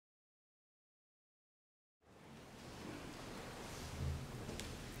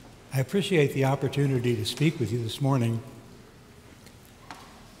I appreciate the opportunity to speak with you this morning.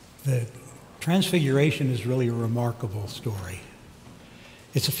 The Transfiguration is really a remarkable story.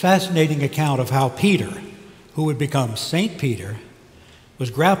 It's a fascinating account of how Peter, who would become Saint Peter,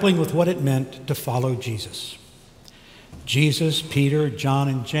 was grappling with what it meant to follow Jesus. Jesus, Peter, John,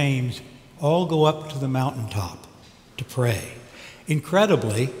 and James all go up to the mountaintop to pray.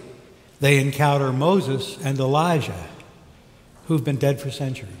 Incredibly, they encounter Moses and Elijah, who've been dead for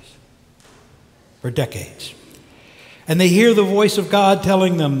centuries, for decades. And they hear the voice of God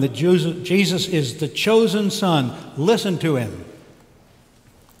telling them that Jesus is the chosen Son. Listen to him.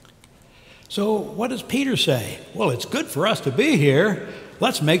 So what does Peter say? Well, it's good for us to be here.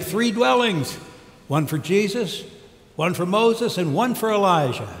 Let's make 3 dwellings. One for Jesus, one for Moses, and one for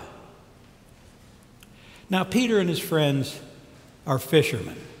Elijah. Now, Peter and his friends are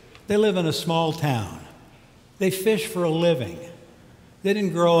fishermen. They live in a small town. They fish for a living. They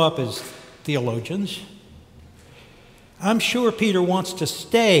didn't grow up as theologians. I'm sure Peter wants to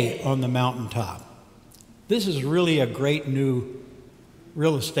stay on the mountaintop. This is really a great new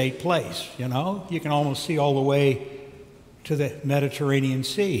real estate place, you know? You can almost see all the way to the Mediterranean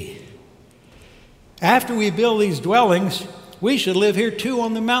Sea. After we build these dwellings, we should live here too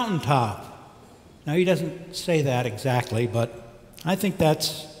on the mountaintop. Now, he doesn't say that exactly, but I think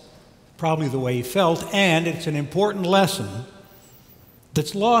that's probably the way he felt, and it's an important lesson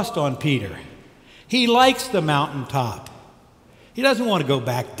that's lost on Peter. He likes the mountaintop. He doesn't want to go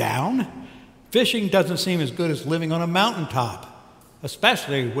back down. Fishing doesn't seem as good as living on a mountaintop,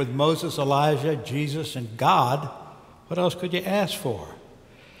 especially with Moses, Elijah, Jesus, and God. What else could you ask for?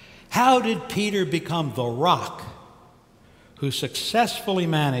 How did Peter become the rock who successfully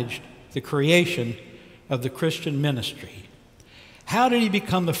managed the creation of the Christian ministry? How did he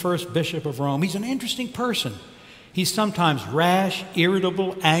become the first bishop of Rome? He's an interesting person. He's sometimes rash,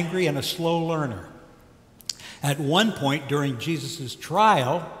 irritable, angry, and a slow learner. At one point during Jesus'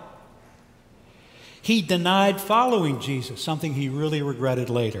 trial, he denied following Jesus, something he really regretted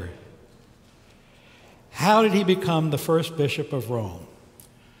later. How did he become the first bishop of Rome?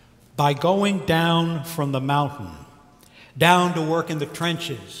 By going down from the mountain, down to work in the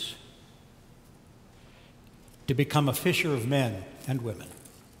trenches, to become a fisher of men and women.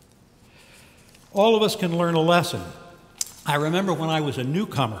 All of us can learn a lesson. I remember when I was a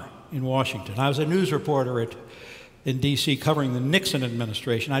newcomer in Washington. I was a news reporter in D.C. covering the Nixon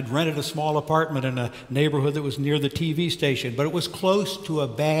administration. I'd rented a small apartment in a neighborhood that was near the TV station, but it was close to a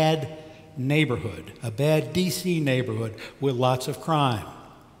bad neighborhood, a bad D.C. neighborhood with lots of crime.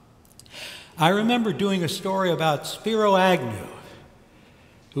 I remember doing a story about Spiro Agnew,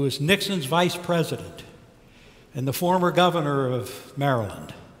 who was Nixon's vice president and the former governor of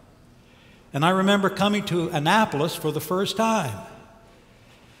Maryland. And I remember coming to Annapolis for the first time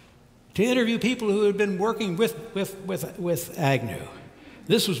to interview people who had been working with Agnew.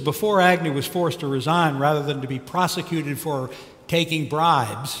 This was before Agnew was forced to resign rather than to be prosecuted for taking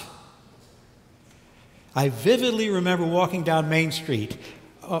bribes. I vividly remember walking down Main Street,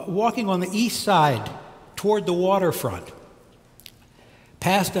 walking on the east side toward the waterfront,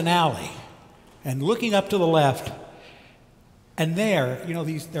 past an alley, and looking up to the left, and there, you know,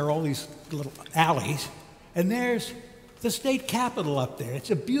 there are all these little alleys, and there's the state capitol up there.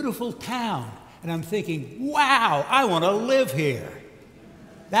 It's a beautiful town. And I'm thinking, wow, I want to live here.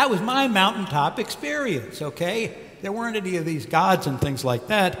 That was my mountaintop experience, okay? There weren't any of these gods and things like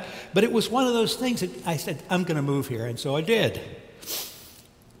that, but it was one of those things that I said, I'm going to move here, and so I did.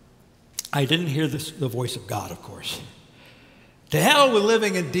 I didn't hear the voice of God, of course. To hell with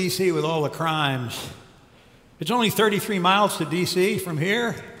living in D.C. with all the crimes. It's only 33 miles to D.C. from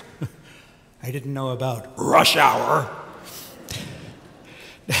here. I didn't know about rush hour.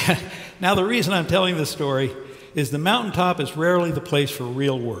 Now, the reason I'm telling this story is the mountaintop is rarely the place for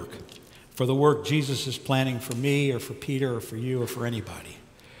real work, for the work Jesus is planning for me or for Peter or for you or for anybody.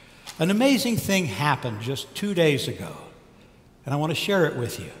 An amazing thing happened just 2 days ago, and I want to share it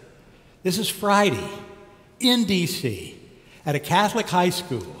with you. This is Friday in D.C. at a Catholic high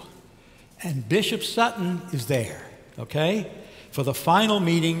school, and Bishop Sutton is there, okay, for the final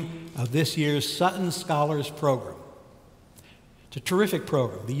meeting of this year's Sutton Scholars Program. It's a terrific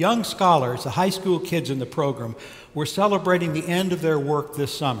program. The young scholars, the high school kids in the program, were celebrating the end of their work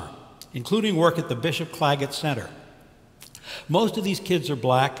this summer, including work at the Bishop Claggett Center. Most of these kids are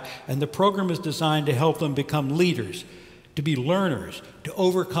black, and the program is designed to help them become leaders, to be learners, to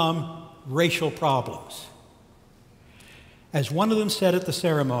overcome racial problems. As one of them said at the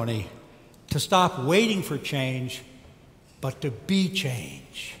ceremony, to stop waiting for change, but to be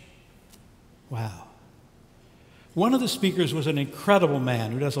change. Wow. One of the speakers was an incredible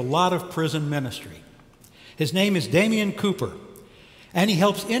man who does a lot of prison ministry. His name is Damian Cooper, and he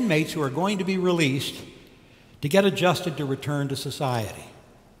helps inmates who are going to be released to get adjusted to return to society.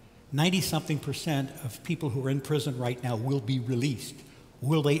 90-something% of people who are in prison right now will be released.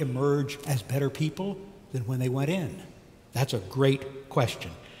 Will they emerge as better people than when they went in? That's a great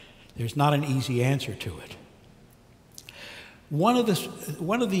question. There's not an easy answer to it.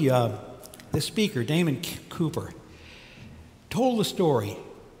 The speaker, Damian Cooper, told the story.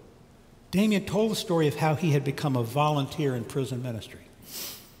 Damian told the story of how he had become a volunteer in prison ministry.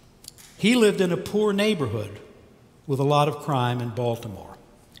 He lived in a poor neighborhood with a lot of crime in Baltimore.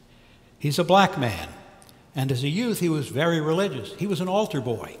 He's a black man, and as a youth, he was very religious. He was an altar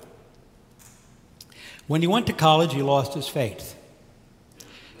boy. When he went to college, he lost his faith.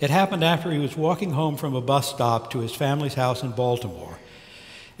 It happened after he was walking home from a bus stop to his family's house in Baltimore,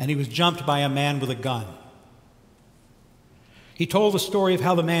 and he was jumped by a man with a gun. He told the story of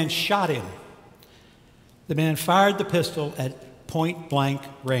how the man shot him. The man fired the pistol at point-blank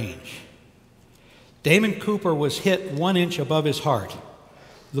range. Damian Cooper was hit 1 inch above his heart.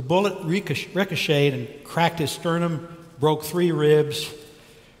 The bullet ricocheted and cracked his sternum, broke 3 ribs,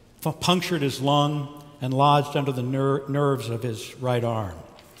 punctured his lung, and lodged under the nerves of his right arm.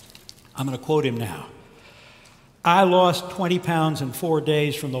 I'm going to quote him now. "I lost 20 pounds in 4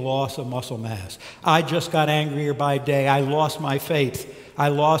 days from the loss of muscle mass. I just got angrier by day. I lost my faith. I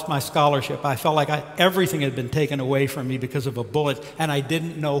lost my scholarship. I felt like everything had been taken away from me because of a bullet, and I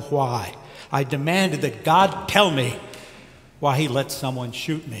didn't know why. I demanded that God tell me why he let someone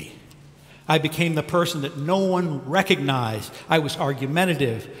shoot me. I became the person that no one recognized. I was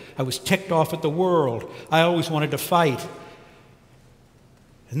argumentative. I was ticked off at the world. I always wanted to fight.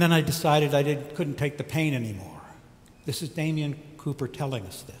 And then I decided I couldn't take the pain anymore." This is Damian Cooper telling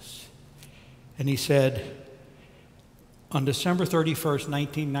us this. And he said, "On December 31st,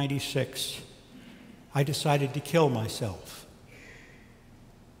 1996, I decided to kill myself.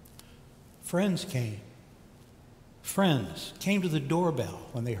 Friends came. Friends came to the doorbell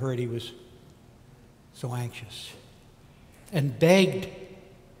when they heard he was so anxious and begged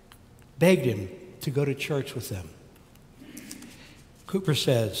him to go to church with them.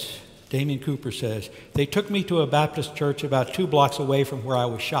 Damian Cooper says, "They took me to a Baptist church about 2 blocks away from where I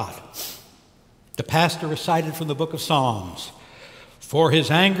was shot. The pastor recited from the book of Psalms, 'For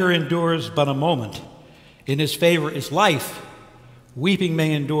his anger endures but a moment. In his favor is life. Weeping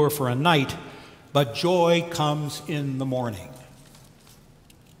may endure for a night, but joy comes in the morning.'"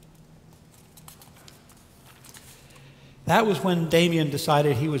 That was when Damian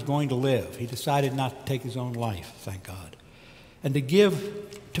decided he was going to live. He decided not to take his own life, thank God. And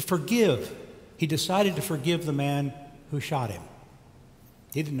to forgive. He decided to forgive the man who shot him.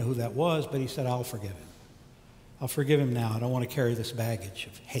 He didn't know who that was, but he said, "I'll forgive him. I'll forgive him now. I don't want to carry this baggage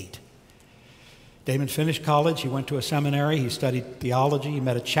of hate." Damian finished college. He went to a seminary. He studied theology. He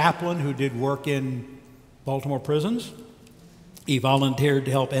met a chaplain who did work in Baltimore prisons. He volunteered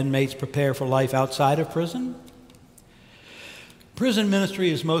to help inmates prepare for life outside of prison. Prison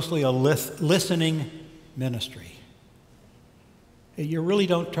ministry is mostly a listening ministry. You really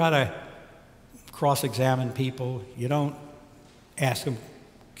don't try to cross-examine people. You don't ask them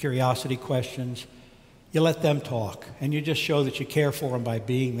curiosity questions. You let them talk, and you just show that you care for them by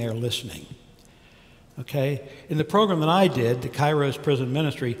being there listening. Okay? In the program that I did, the Kairos Prison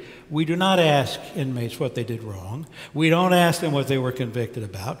Ministry, we do not ask inmates what they did wrong. We don't ask them what they were convicted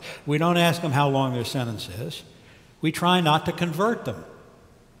about. We don't ask them how long their sentence is. We try not to convert them.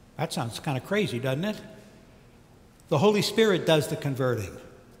 That sounds kind of crazy, doesn't it? The Holy Spirit does the converting.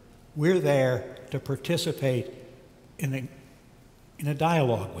 We're there to participate in a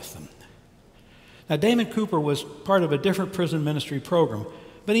dialogue with them. Now, Damian Cooper was part of a different prison ministry program,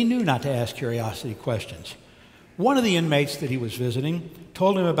 but he knew not to ask curiosity questions. One of the inmates that he was visiting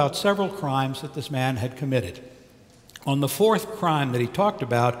told him about several crimes that this man had committed. On the 4th crime that he talked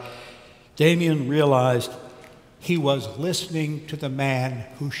about, Damian realized he was listening to the man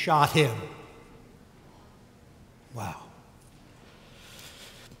who shot him. Wow.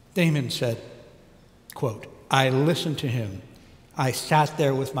 Damian said, quote, "I listened to him. I sat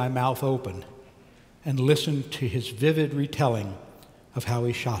there with my mouth open and listened to his vivid retelling of how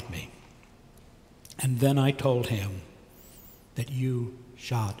he shot me. And then I told him that you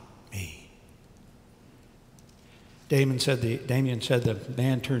shot me." Damian said the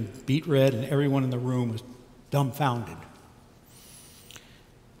man turned beet red and everyone in the room was dumbfounded.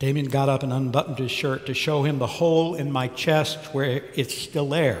 Damian got up and unbuttoned his shirt to show him the hole in my chest where it's still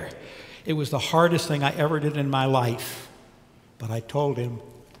there. It was the hardest thing I ever did in my life, but I told him,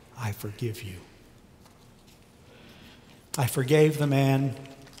 "I forgive you." I forgave the man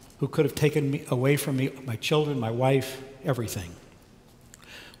who could have taken me away from me, my children, my wife, everything.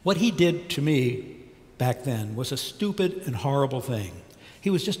 What he did to me back then was a stupid and horrible thing. He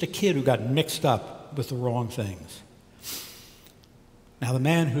was just a kid who got mixed up with the wrong things. Now, the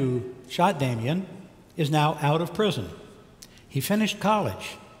man who shot Damien is now out of prison. He finished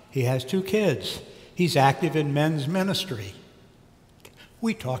college. He has 2 kids. He's active in men's ministry.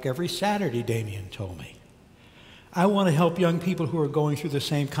 We talk every Saturday, Damien told me. I want to help young people who are going through the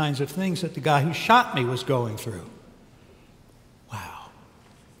same kinds of things that the guy who shot me was going through. Wow.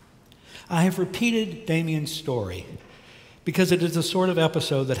 I have repeated Damien's story because it is the sort of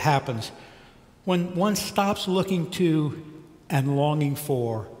episode that happens when one stops looking to and longing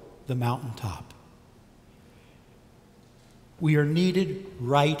for the mountaintop. We are needed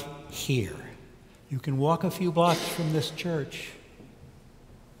right here. You can walk a few blocks from this church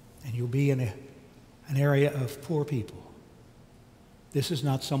and you'll be in an area of poor people. This is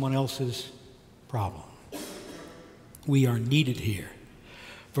not someone else's problem. We are needed here.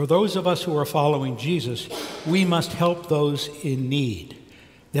 For those of us who are following Jesus, we must help those in need.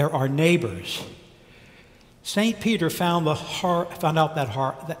 They're our neighbors. St. Peter found out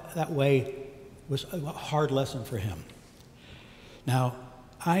that way was a hard lesson for him. Now,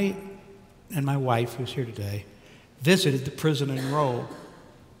 I and my wife, who's here today, visited the prison in Rome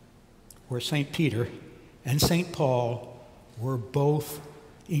where St. Peter and St. Paul were both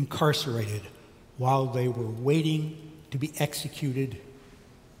incarcerated while they were waiting to be executed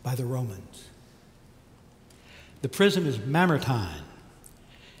by the Romans. The prison is Mamertine.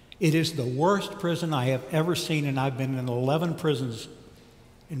 It is the worst prison I have ever seen, and I've been in 11 prisons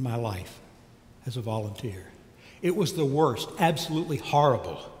in my life as a volunteer. It was the worst, absolutely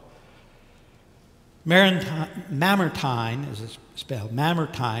horrible. Mamertine, as it's spelled,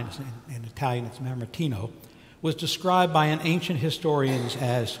 Mamertine, in Italian it's Mamertino, was described by an ancient historians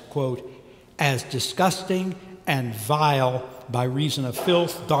as, quote, as disgusting and vile by reason of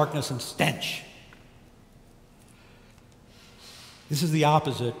filth, darkness, and stench. This is the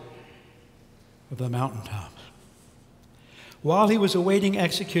opposite of the mountaintop. While he was awaiting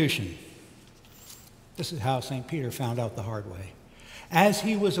execution, this is how St. Peter found out the hard way. As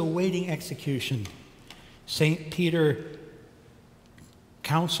he was awaiting execution, St. Peter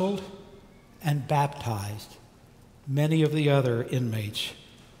counseled and baptized many of the other inmates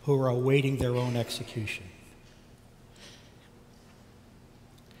who were awaiting their own execution.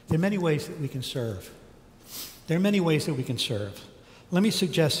 There are many ways that we can serve. There are many ways that we can serve. Let me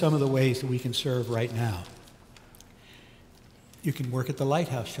suggest some of the ways that we can serve right now. You can work at the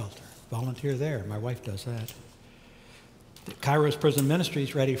Lighthouse Shelter. Volunteer there. My wife does that. The Kairos Prison Ministry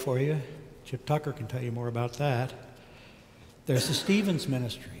is ready for you. Chip Tucker can tell you more about that. There's the Stevens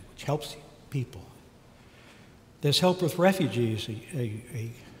Ministry, which helps people. There's Help with Refugees.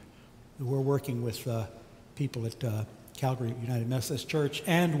 We're working with people at Calgary United Methodist Church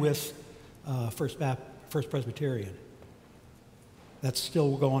and with First Presbyterian. That's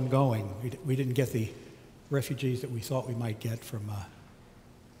still ongoing. We didn't get the refugees that we thought we might get from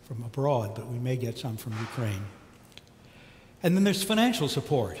abroad, but we may get some from Ukraine. And then there's financial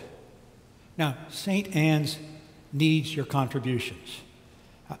support. Now, St. Anne's needs your contributions.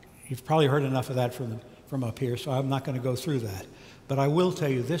 You've probably heard enough of that from up here, so I'm not going to go through that. But I will tell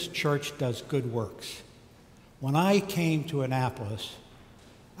you, this church does good works. When I came to Annapolis,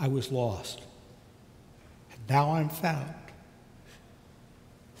 I was lost. And now I'm found.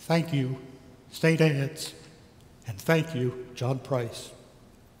 Thank you, St. Anne's, and thank you, John Price,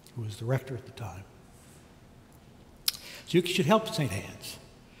 who was the rector at the time. So you should help St. Anne's.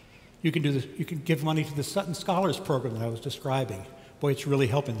 You can do this. You can give money to the Sutton Scholars Program that I was describing. Boy, it's really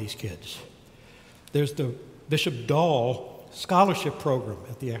helping these kids. There's the Bishop Dahl Scholarship Program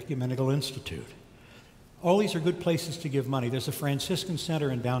at the Ecumenical Institute. All these are good places to give money. There's a Franciscan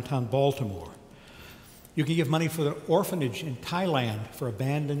Center in downtown Baltimore. You can give money for the orphanage in Thailand for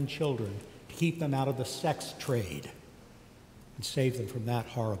abandoned children to keep them out of the sex trade and save them from that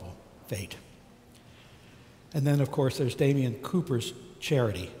horrible fate. And then, of course, there's Damien Cooper's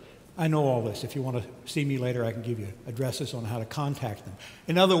charity. I know all this. If you want to see me later, I can give you addresses on how to contact them.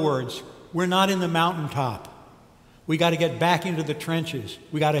 In other words, we're not in the mountaintop. We got to get back into the trenches.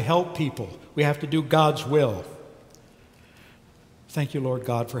 We got to help people. We have to do God's will. Thank you, Lord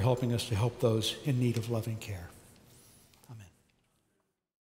God, for helping us to help those in need of loving care.